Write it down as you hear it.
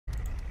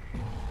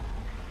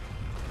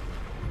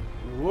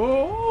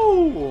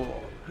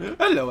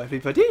Hello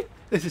everybody,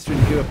 this is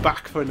Trini here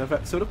back for another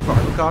episode of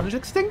Primal Carnage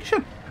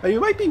Extinction. And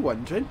you might be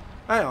wondering,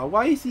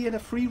 why is he in a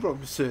free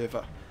roam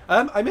server?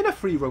 I'm in a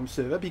free roam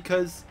server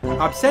because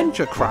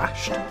Absentia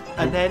crashed,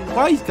 and then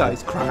Wise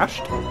Guys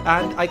crashed,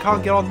 and I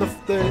can't get on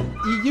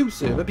the EU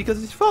server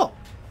because it's full.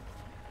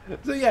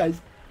 So yeah,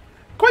 it's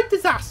quite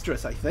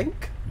disastrous, I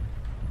think.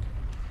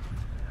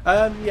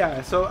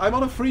 Yeah, so I'm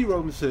on a free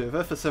roam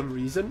server for some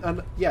reason,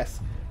 and yes,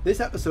 this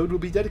episode will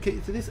be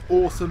dedicated to this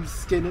awesome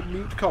skin and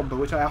mute combo,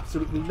 which I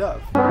absolutely love.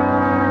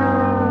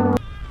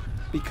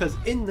 Because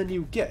in the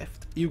new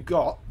gift, you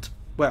got,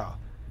 well,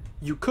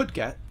 you could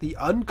get the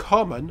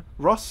uncommon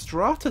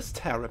Rostratus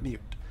Terra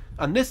mute.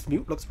 And this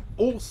mute looks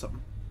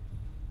awesome.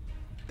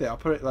 There, I'll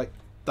put it like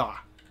that.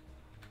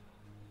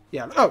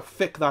 Yeah, look how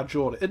thick that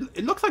jaw is.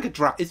 It looks like a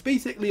dragon. It's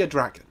basically a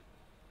dragon.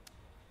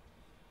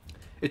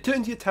 It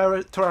turns your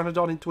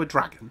Pteranodon into a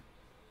dragon.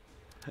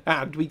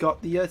 And we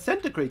got the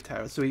Centigrade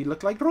Terror, so he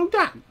looked like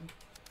Rodan.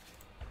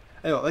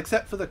 Well,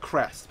 except for the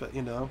crest, but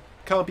you know,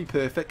 can't be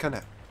perfect, can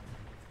it?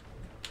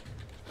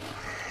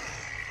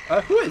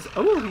 Who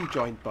are you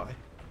joined by?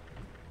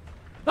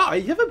 I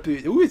have a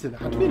bird. Who is an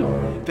admin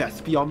on?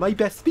 Best be on my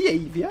best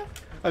behaviour.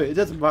 I mean, it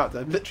doesn't matter.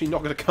 I'm literally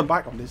not going to come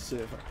back on this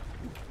server.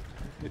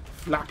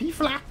 Flappy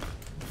flap.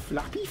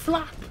 Flappy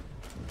flap.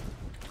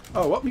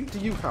 Oh, what mute do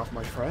you have,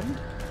 my friend?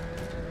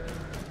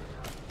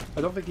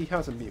 I don't think he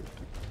has a mute.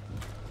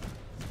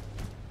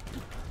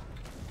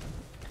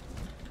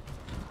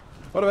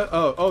 What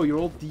about... Oh, you're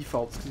all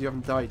defaults because you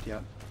haven't died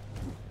yet.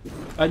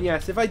 And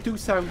yes, if I do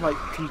sound like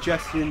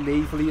congested and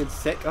nasally and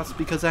sick, that's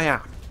because I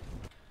am.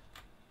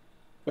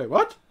 Wait,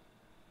 what?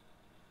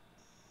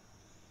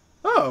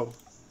 Oh.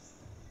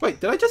 Wait,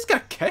 did I just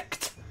get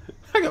kicked?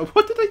 Hang on,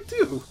 what did I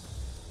do?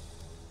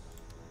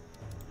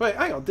 Wait,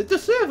 hang on, did the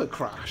server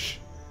crash?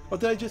 Or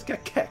did I just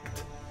get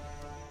kicked?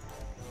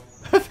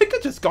 I think I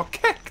just got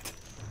kicked.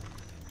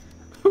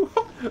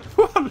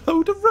 What a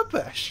load of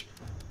rubbish.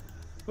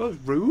 That was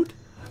rude.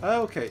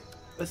 Okay,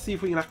 let's see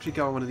if we can actually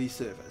go on one of these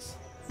servers.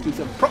 Do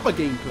some proper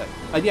gameplay.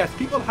 And yes,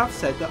 people have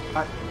said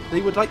that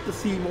they would like to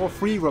see more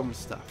free roam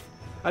stuff.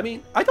 I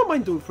mean, I don't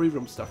mind doing free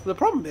roam stuff. But the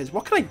problem is,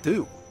 what can I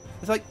do?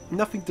 It's like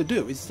nothing to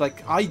do. It's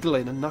like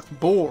idling and that's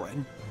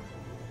boring.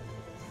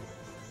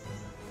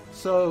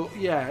 So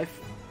yeah,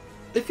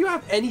 if you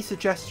have any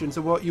suggestions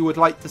of what you would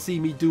like to see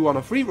me do on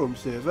a free roam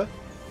server,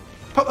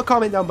 put a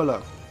comment down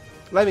below.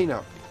 Let me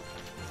know.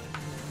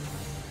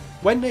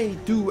 When they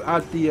do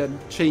add the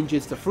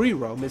changes to free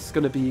roam, it's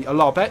going to be a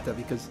lot better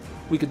because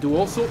we can do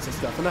all sorts of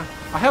stuff. And I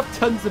have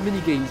tons of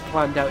minigames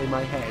planned out in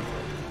my head.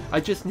 I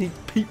just need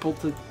people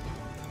to,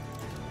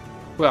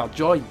 well,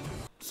 join.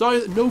 Sorry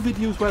that no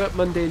videos went up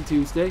Monday and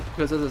Tuesday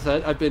because, as I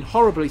said, I've been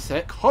horribly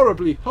sick,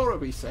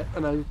 horribly sick,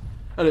 and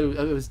I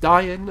was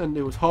dying and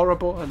it was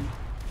horrible. And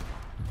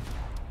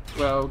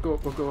well, we'll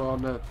go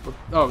on.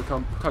 Oh, we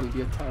can't even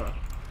be a terror.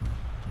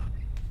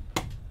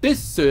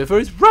 This server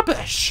is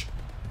rubbish.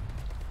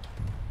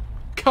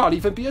 Can't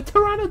even be a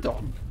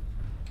Pteranodon.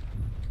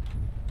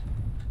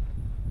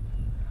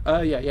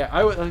 Yeah.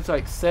 I was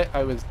like sick.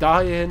 I was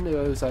dying.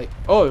 It was like,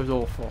 oh, it was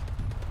awful.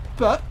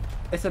 But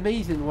it's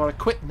amazing what a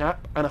quick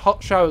nap and a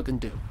hot shower can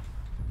do.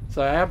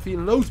 So I am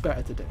feeling loads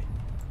better today.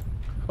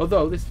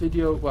 Although this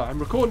video, well, I'm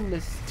recording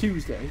this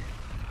Tuesday,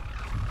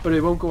 but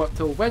it won't go up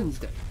till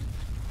Wednesday.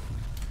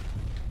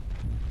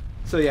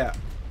 So yeah,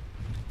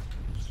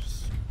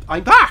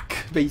 I'm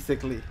back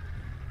basically.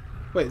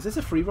 Wait, is this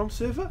a free roam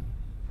server?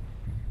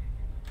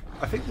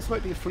 I think this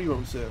might be a free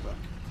roam server.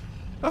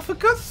 Oh, for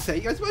God's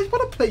sake, I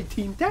want to play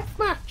Team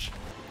Deathmatch.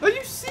 Are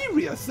you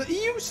serious? The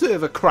EU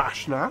server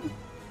crashed now?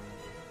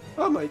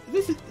 Oh my,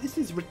 this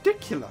is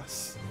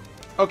ridiculous.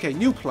 Okay,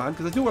 new plan,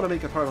 because I do want to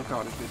make a Primal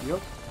Carnage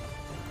video.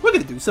 We're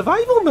going to do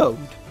survival mode.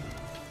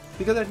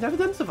 Because I've never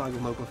done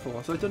survival mode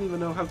before, so I don't even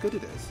know how good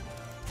it is.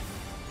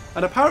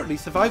 And apparently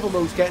survival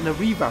mode's getting a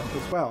revamp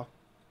as well.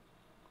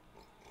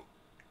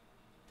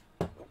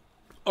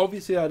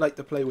 Obviously I like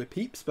to play with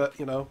peeps, but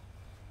you know,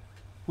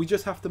 we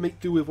just have to make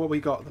do with what we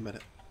got at the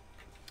minute.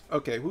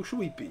 Okay, who should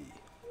we be?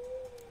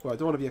 Well, I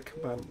don't want to be a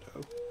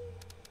commando.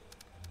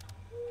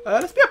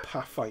 Let's be a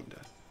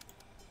pathfinder.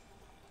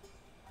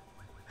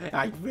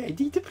 I'm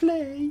ready to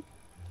play.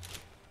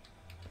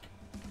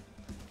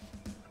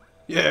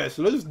 Yes,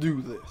 let's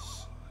do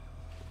this.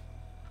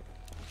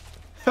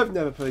 I've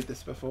never played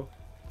this before.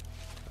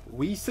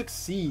 We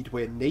succeed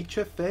where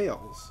nature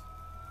fails.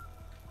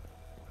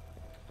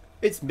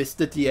 It's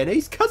Mr.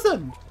 DNA's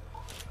cousin.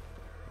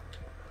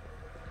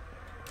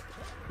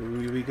 Ooh,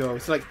 here we go.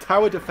 It's like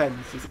tower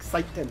defense. It's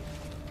exciting.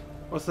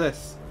 What's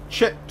this?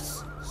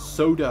 Chips.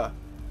 Soda.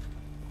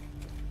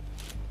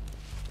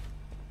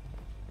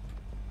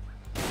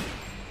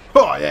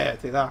 Oh yeah,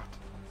 take that.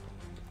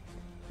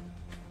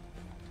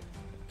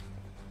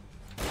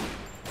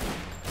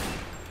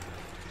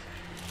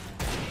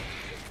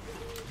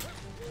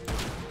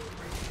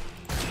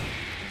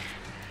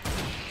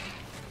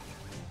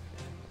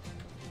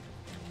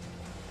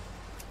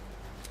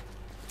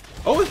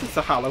 Oh, this is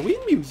the Halloween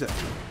music.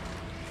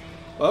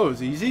 Well, that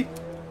was easy.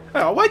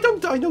 Oh, why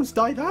don't dinos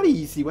die that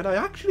easy when I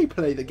actually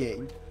play the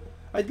game?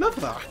 I'd love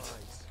that.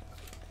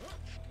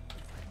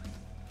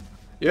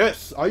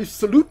 Yes, I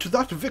salute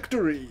that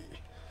victory.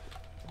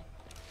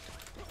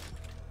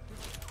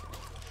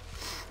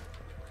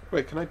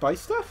 Wait, can I buy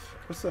stuff?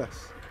 What's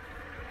this?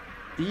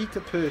 E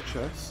to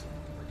purchase.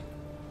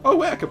 Oh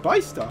wait, I could buy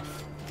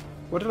stuff.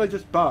 What did I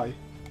just buy?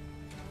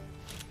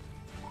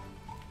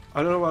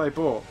 I don't know what I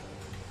bought.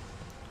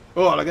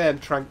 Oh, look at them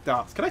trank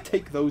darts. Can I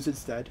take those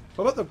instead?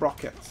 What about the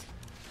rockets?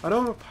 I know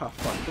I'm a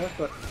Pathfinder,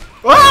 but...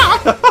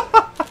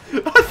 Ah!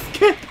 I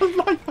scared the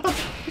life out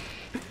of me.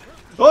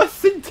 Oh,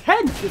 it's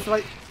intense. It's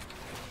like...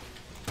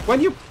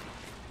 When you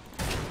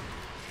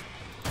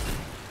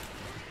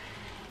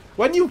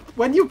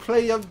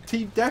play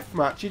Team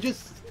Deathmatch, you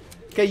just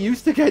get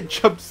used to getting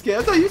jump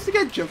scared. I used to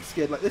get jump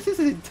scared like this. This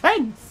is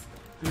intense.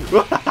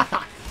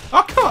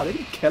 Oh, come on. I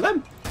didn't kill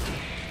him.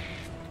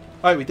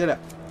 Oh, we did it.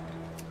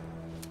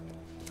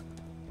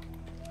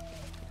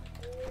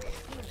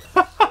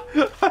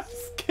 I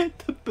scared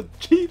the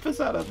bejeebus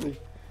out of me.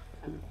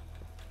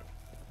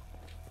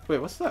 Wait,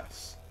 what's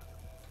this?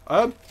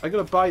 I'm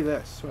gonna buy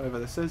this, whatever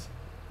this is.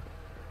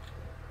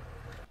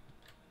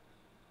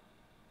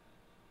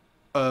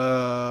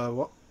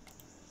 What?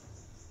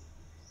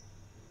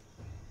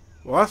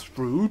 Well, that's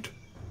rude.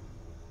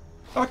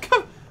 Oh,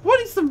 come! What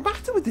is the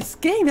matter with this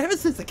game ever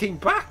since I came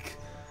back?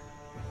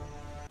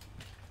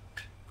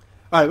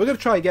 Alright, we're gonna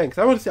try again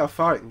because I want to see how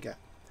far I can get.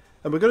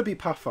 And we're gonna be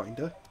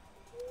Pathfinder.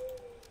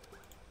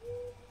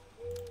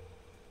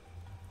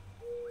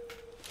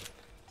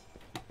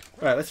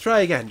 Alright, let's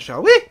try again,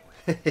 shall we?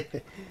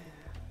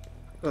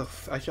 Ugh,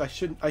 I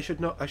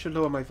should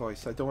lower my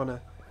voice. I don't want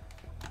to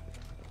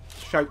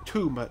shout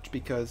too much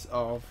because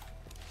of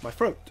my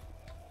throat.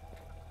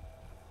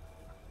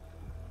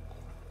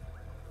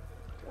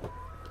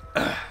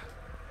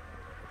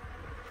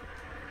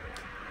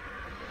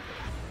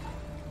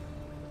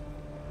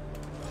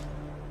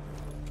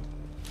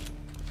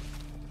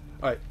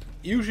 Alright,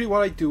 usually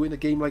what I do in a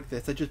game like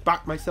this, I just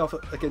back myself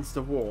up against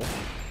the wall.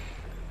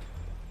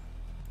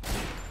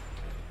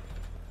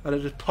 And I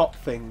just pop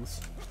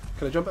things.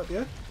 Can I jump up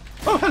here?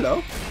 Oh,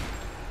 hello!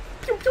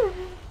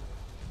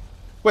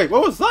 Wait,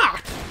 what was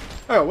that?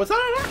 Oh, was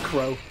that an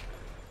acro?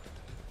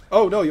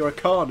 Oh no, you're a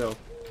Carno.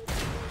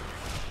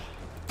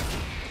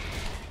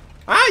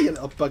 Ah, you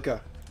little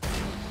bugger.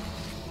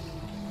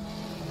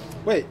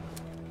 Wait,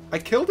 I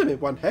killed him in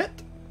one hit?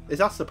 Is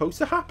that supposed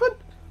to happen?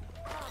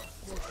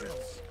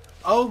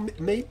 Oh,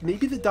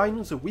 maybe the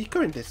dinos are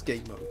weaker in this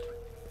game mode.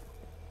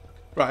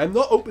 Right, I'm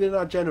not opening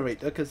our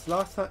generator because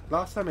last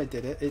time I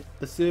did it,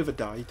 the server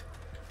died.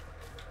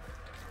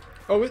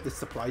 Oh wait, there's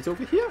supplies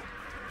over here.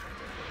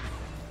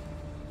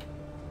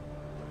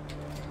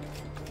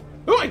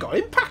 Oh, I got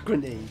impact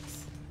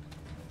grenades.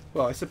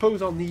 Well, I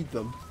suppose I'll need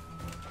them.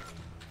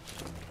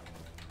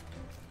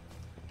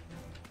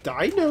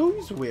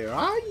 Dinos, where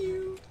are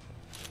you?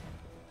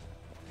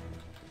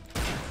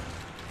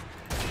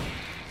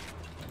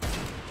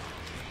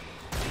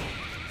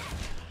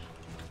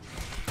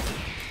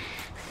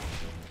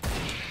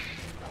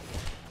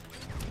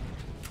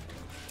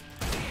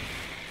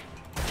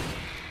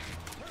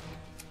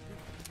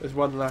 There's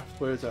one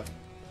left. Where is it?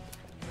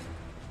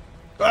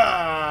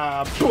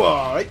 Ah!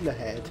 Right in the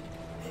head.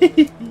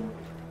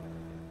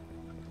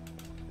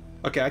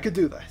 Okay, I could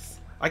do this.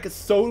 I could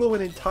solo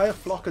an entire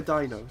flock of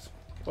dinos.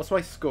 What's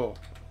my score?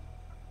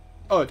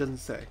 Oh, it doesn't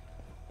say.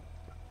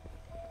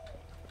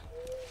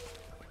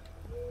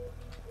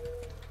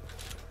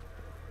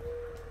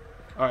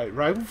 Alright,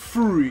 round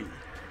 3.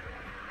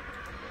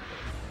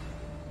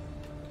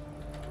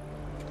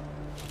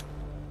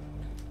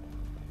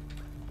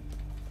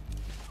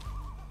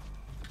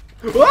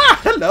 Ah,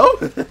 hello!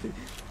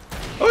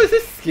 Oh, is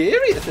this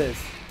scary? This is.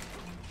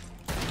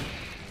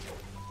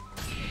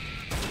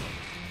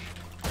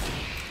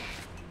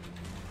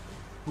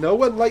 No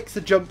one likes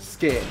a jump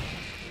scare.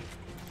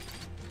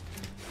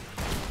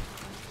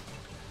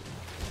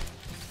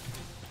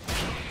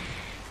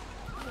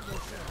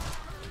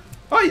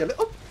 Oh, you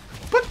little...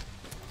 But...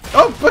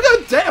 Oh, but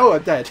I'm dead! Oh,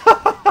 I'm dead.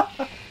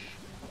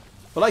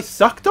 Well, I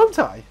suck, don't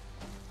I?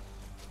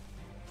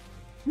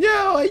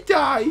 No, I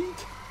died.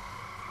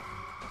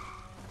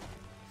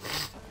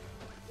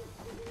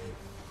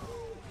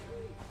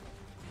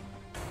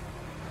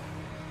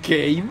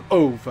 Game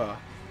over.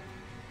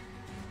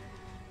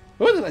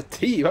 I wasn't a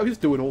team, I was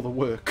doing all the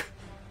work.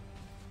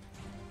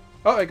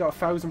 Oh, I got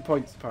 1,000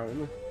 points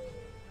apparently.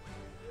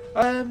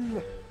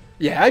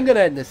 Yeah, I'm gonna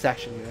end this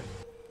session here.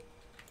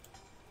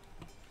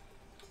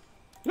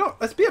 You know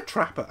what, let's be a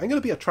trapper. I'm gonna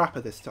be a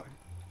trapper this time.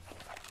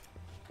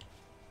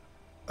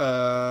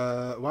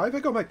 Why have I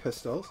got my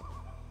pistols?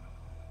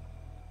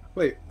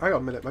 Wait, hang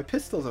on a minute, my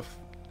pistols are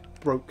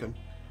broken.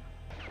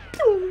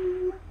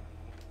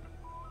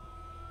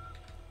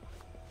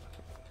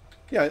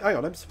 Yeah, hang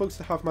on, I'm supposed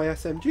to have my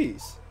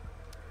SMGs.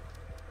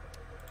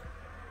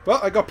 Well,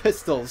 I got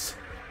pistols.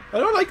 I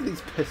don't like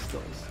these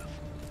pistols.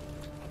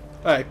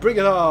 Alright, bring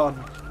it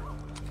on.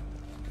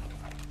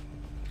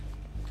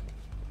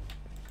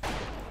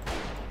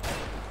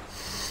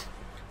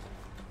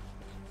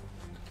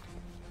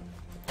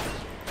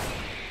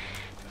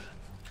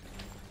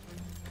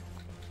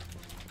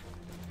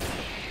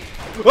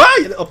 Ah,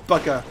 you little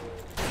bugger!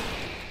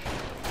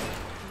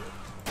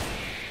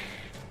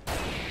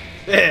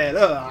 There,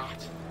 look at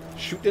that.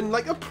 Shooting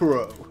like a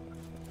pro.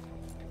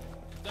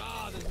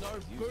 Ah, there's no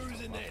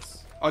booze in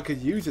this. I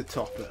could use a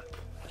top up.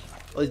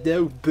 There's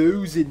no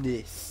booze in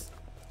this.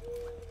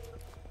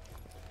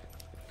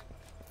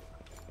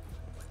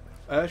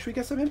 Should we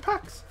get some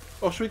impacts?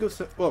 Or should we go...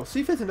 Well,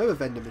 see if there's another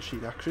vending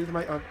machine, actually. There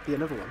might be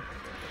another one.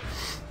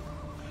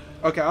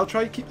 Okay, I'll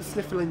try and keep the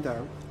sniffling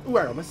down. Oh,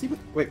 hang on, let's see what...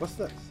 Wait, what's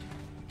this?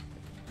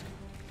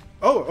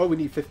 Oh, we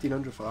need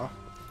 1,500 for that.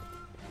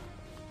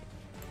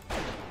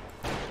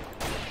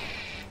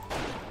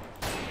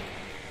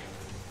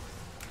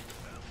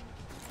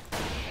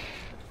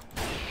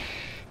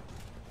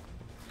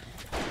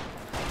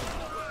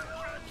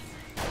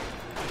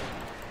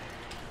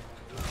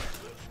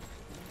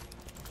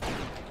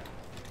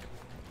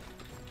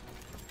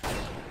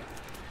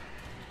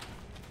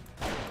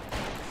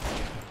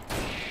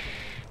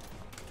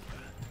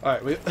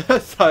 Alright, we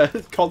sorry,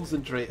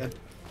 concentrating.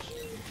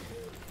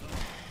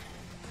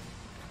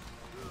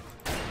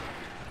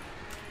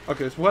 Okay,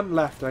 there's one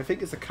left, and I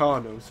think it's a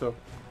Carno, so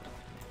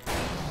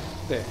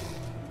there.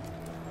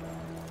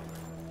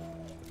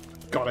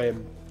 Got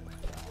him.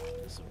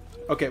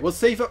 Okay, we'll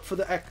save up for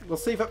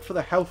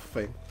the health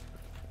thing.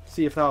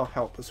 See if that'll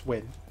help us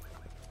win.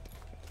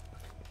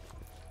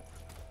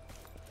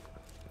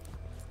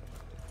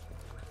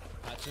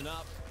 Catching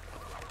up.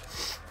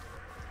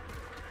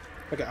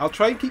 Okay, I'll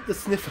try and keep the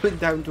sniffling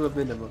down to a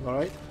minimum,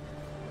 alright?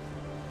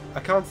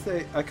 I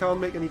can't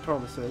make any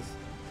promises.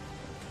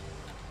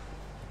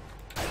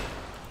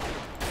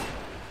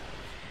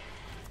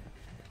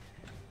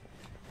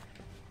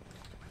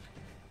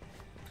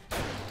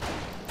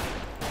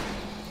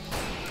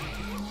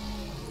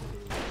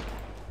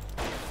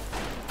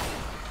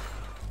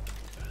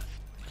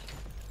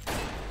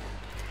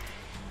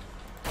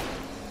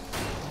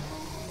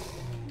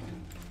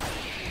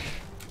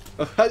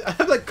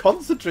 I'm like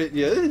concentrating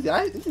here.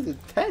 This is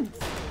intense.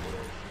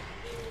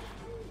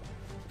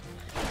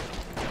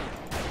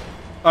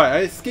 Alright, I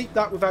escaped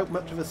that without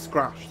much of a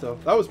scratch, so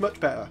that was much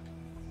better.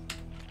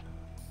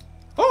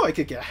 Oh, I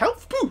could get a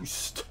health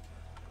boost.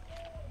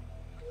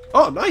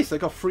 Oh, nice. I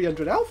got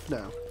 300 health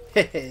now.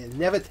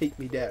 Never take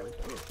me down.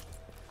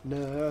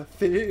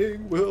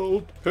 Nothing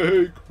will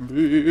take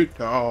me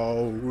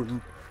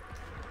down.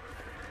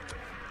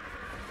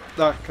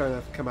 That kind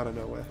of come out of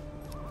nowhere.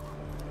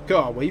 Go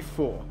on, wave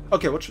 4.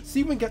 Okay, we'll see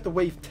if we can get to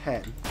wave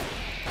 10.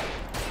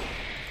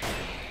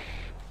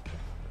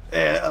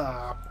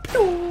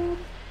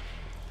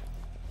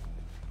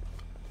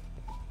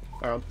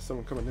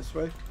 Someone coming this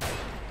way.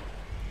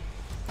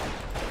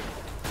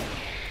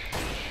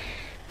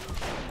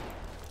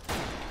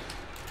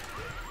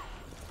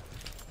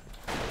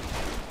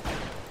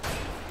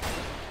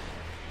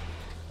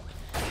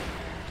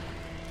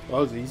 That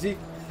was easy.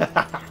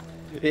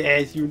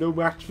 Yes, you no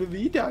match for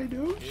me,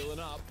 Dino. Healing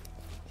up.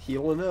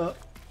 Healing up.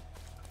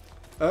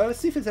 Let's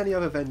see if there's any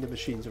other vending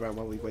machines around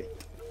while we wait.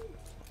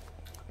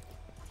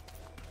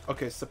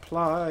 Okay,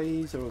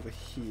 supplies are over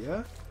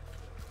here.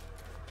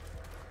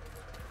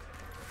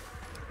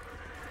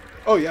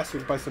 Oh yes, we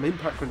can buy some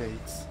impact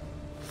grenades.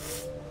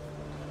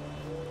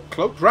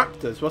 Cloaked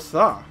raptors, what's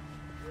that?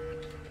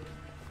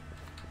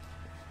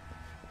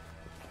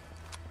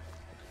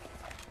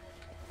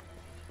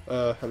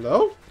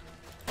 Hello?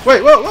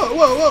 Wait, whoa,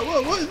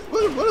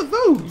 what are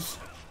those?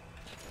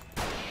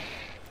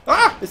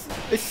 Ah!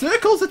 It's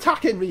circles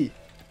attacking me!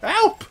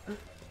 Help!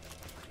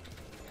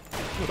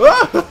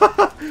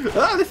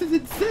 Ah, this is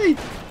insane!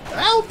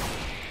 Help!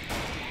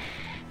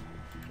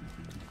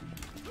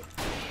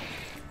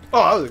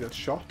 Oh, that was a good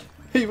shot.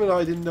 Even though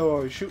I didn't know I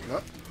was shooting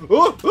at.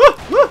 Oh!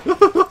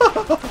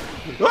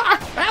 Ah,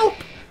 help!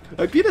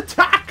 I've been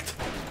attacked!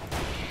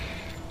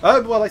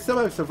 Well, I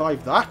somehow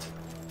survived that.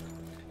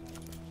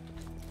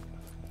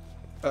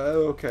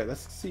 Okay,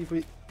 let's see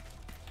if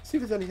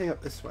there's anything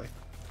up this way.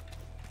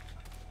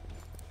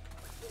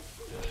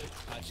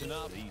 Catching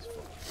up.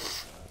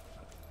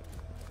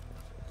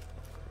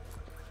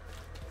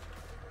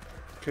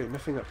 Okay,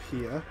 nothing up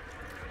here.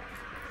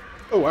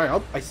 Oh, hang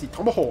on. I see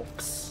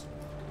tomahawks.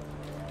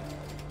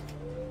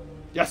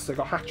 Yes, I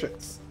got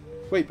hatchets.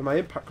 Wait, but my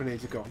impact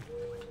grenades are gone.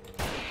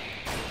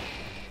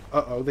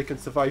 Uh-oh, they can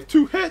survive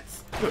 2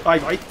 hits. I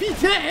might be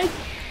dead.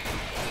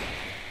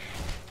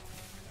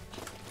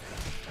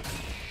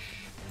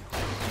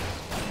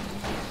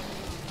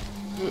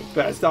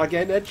 Better start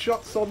getting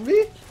headshots on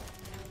me.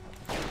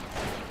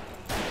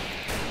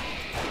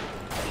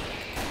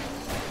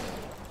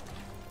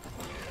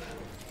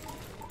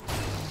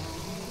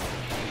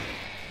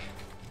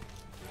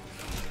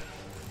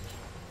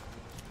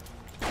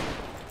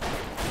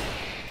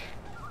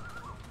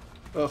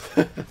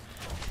 Oh.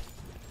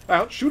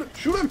 Out, shoot him,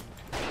 shoot him!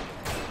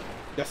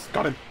 Yes,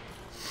 got him.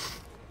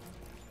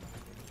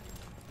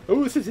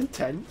 Oh, this is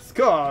intense.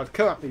 God,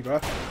 come at me, bro.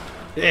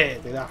 Yeah,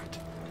 do that.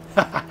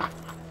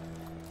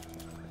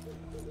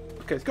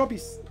 Okay, it's gotta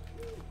be...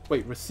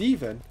 Wait,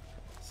 receiving?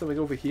 Something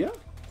over here?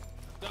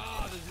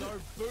 Ah, there's no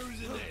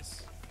booze in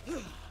this.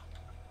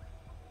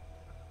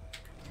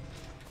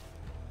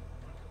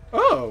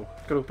 Oh,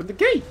 can open the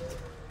gate.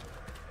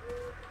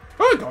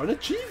 Oh, I got an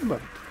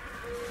achievement.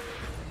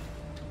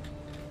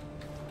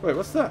 Wait,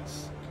 what's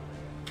this?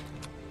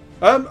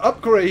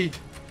 Upgrade.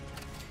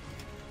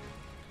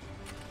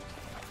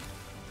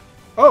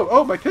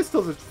 Oh, my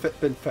pistols have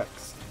been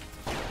fixed.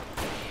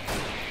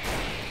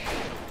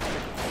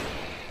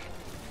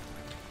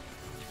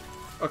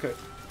 Okay.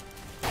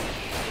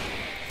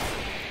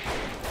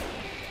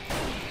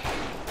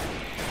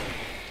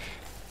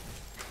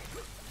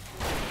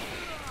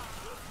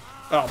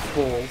 Oh,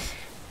 balls.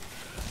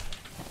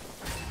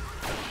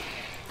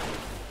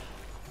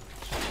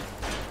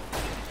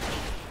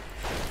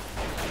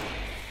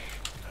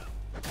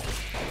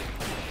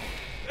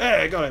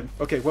 Hey, I got him.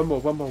 Okay, one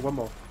more.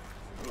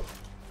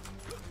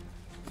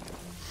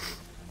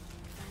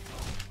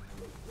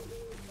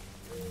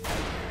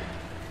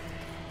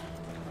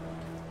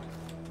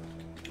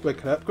 Wait,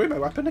 can I upgrade my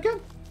weapon again?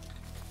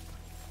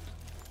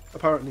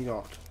 Apparently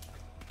not.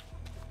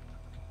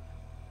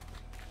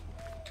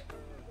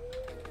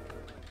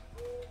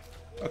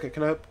 Okay,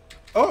 can I...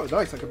 Oh,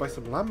 nice, I can buy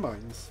some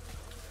landmines.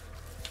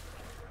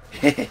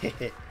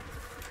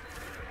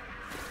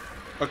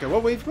 Okay,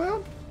 what wave am I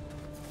on?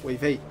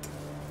 Wave 8.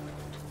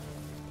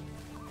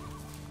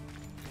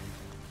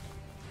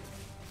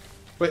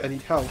 Wait, I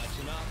need help.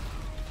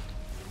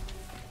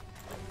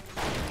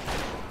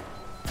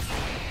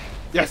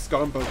 Yes, got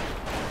them both.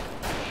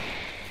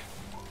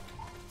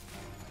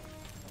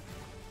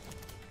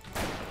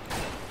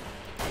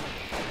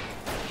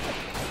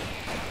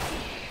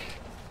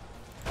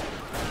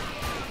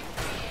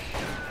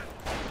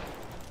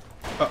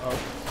 Uh-oh.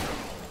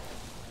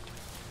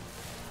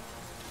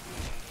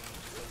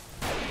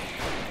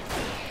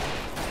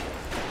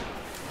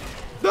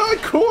 No, I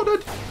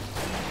cornered!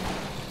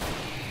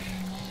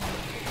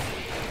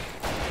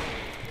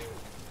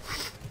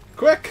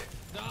 Quick!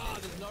 Nah,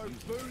 there's no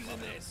booze in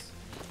this.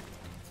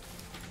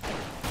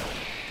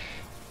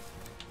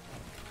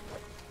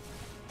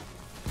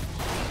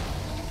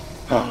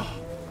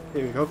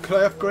 Here we go. Can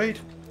I upgrade?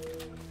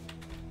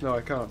 No,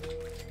 I can't.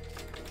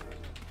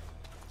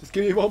 Just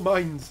give me more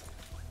mines.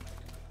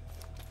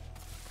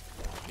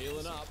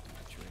 Healing up.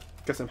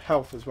 Get some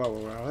health as well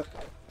while we're at it.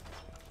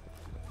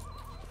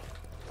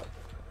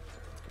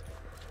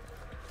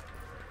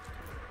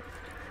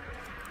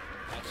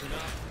 Patching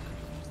up.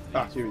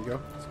 Ah, here we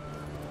go.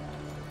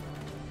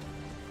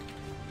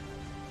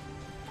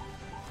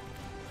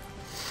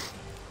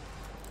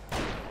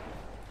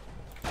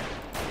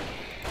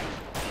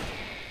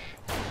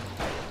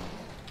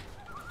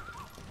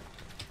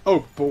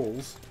 Oh,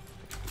 balls.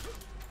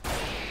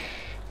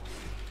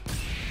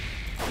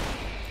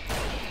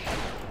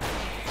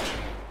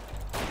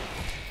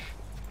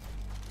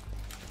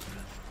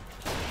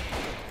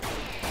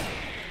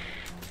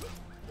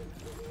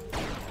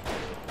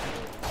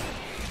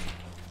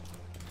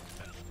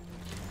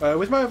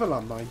 Where's my other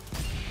landmine?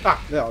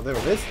 Ah, there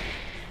it is.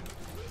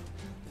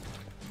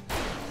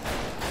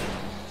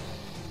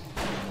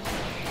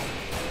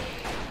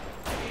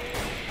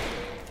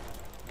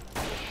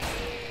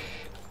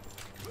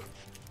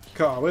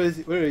 God, where is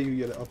it? Where are you,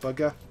 you little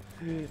bugger?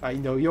 I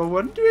know you're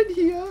wandering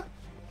here.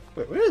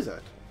 Wait, where is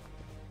it?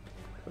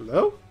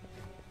 Hello?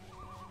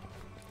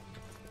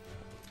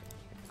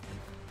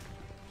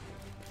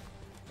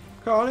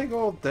 Can't go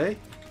all day.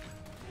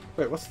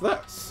 Wait, what's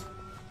this?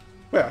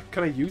 Wait,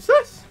 can I use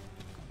this?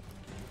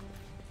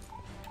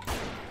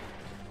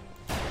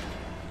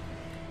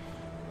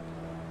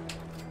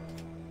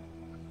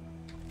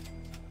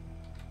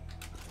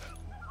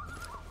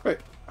 Wait,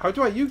 how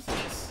do I use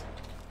this?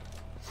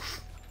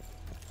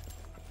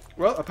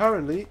 Well,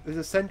 apparently there's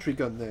a sentry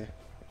gun there.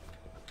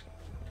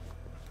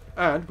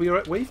 And we are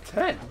at wave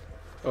 10.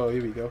 Oh,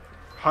 here we go.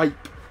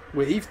 Hype.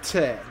 Wave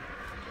 10.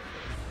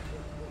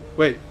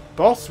 Wait,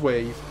 boss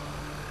wave.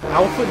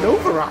 Alpha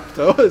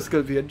Novaraptor. It's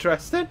going to be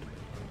interesting.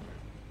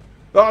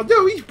 Oh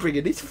no, he's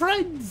bringing his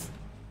friends.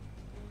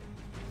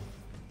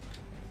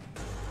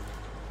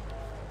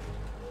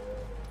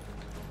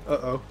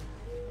 Uh-oh.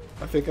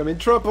 I think I'm in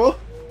trouble.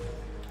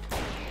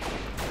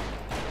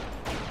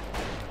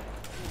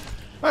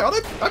 Hang on,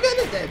 I'm in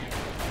it then.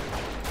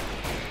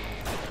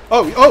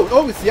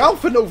 Oh, it's the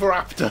Alpha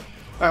Novaraptor.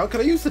 Hang on,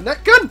 can I use the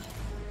net gun?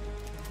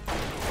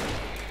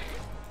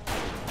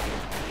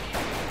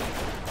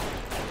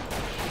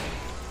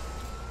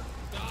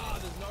 Ah,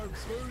 there's no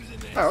booze in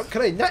this. Hang on,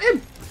 can I net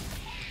him?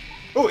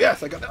 Oh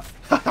yes, I got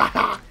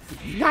that.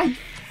 Nice.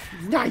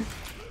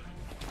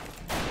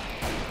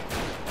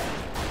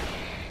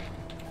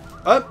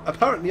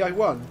 Apparently I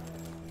won.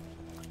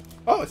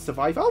 Oh, it's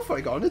Survive Alpha.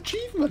 I got an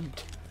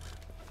achievement.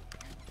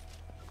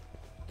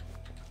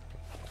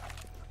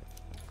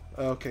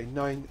 Okay,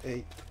 9,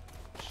 8.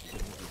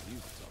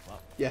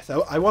 Yes,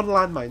 I want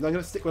landmines. I'm going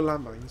to stick with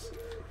landmines.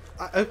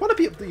 I want to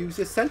be able to use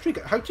this sentry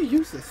gun. How do you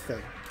use this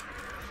thing?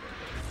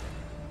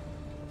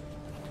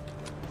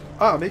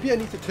 Ah, maybe I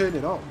need to turn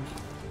it on.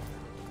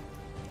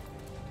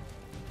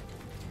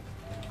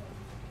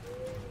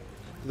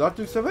 Does that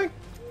do something?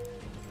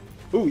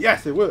 Oh,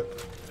 yes, it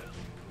worked.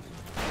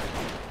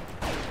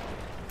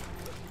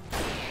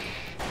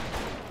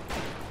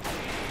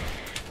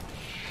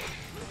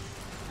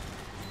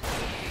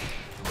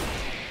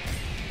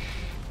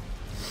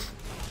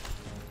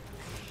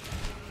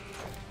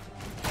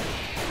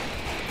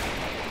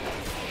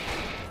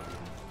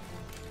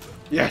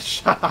 Yes!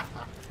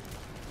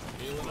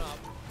 Healing up.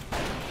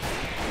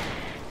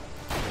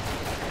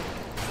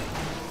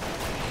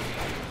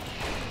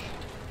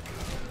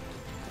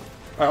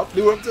 I'll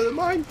blew up to the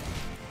mine.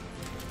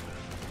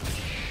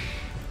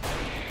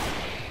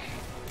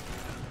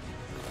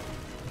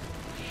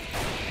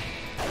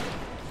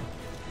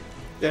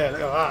 Yeah,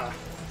 look at that.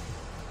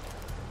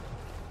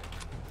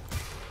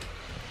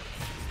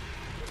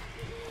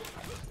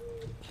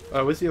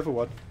 Oh, where's the other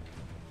one?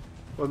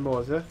 One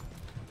more, is there?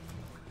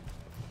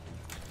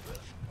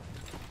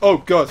 Oh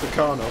god, it's a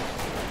Carno.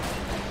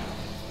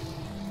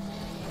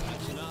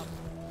 Catching up.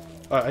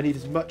 Alright, I need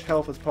as much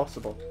health as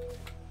possible.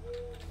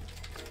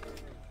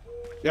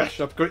 Yes,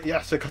 upgrade.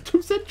 Yes, I got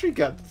 2 sentry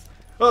guns.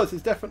 Oh, this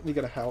is definitely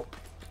going to help.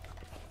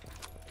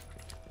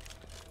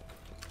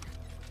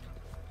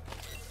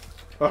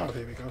 Oh,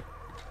 there we go.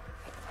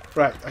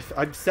 Right,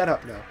 I'm set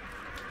up now.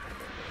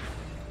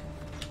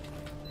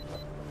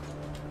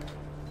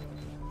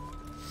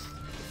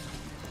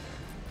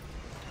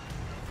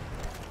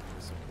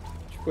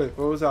 Wait,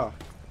 what was that?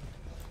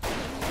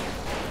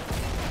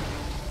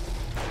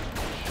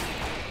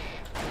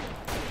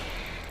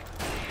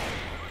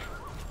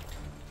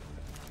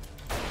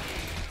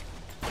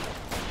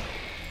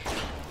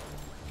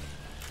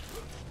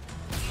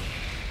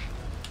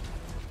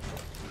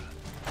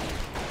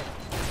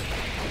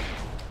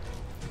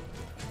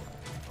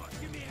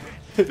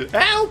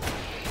 Help!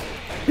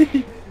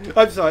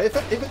 I'm sorry.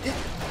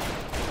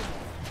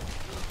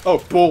 Oh,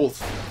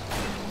 balls!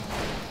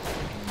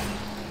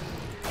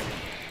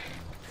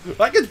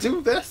 I can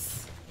do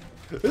this.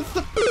 It's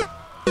the.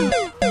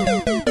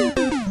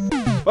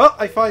 Well,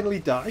 I finally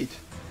died.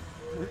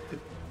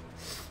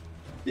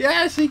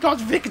 Yes, he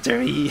got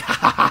victory!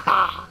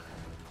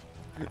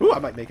 Ooh, I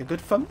might make a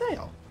good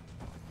thumbnail.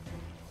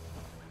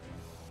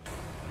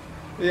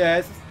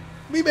 Yes.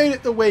 We made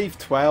it to wave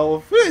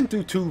 12. We didn't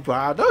do too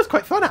bad. That was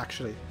quite fun,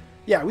 actually.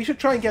 Yeah, we should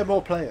try and get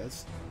more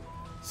players.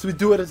 So we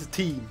do it as a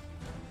team.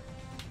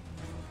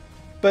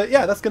 But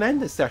yeah, that's going to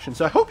end this session.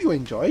 So I hope you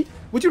enjoyed.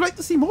 Would you like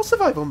to see more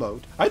survival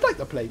mode? I'd like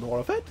to play more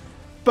of it.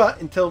 But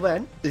until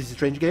then, this is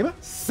Strange Gamer,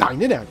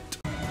 signing out.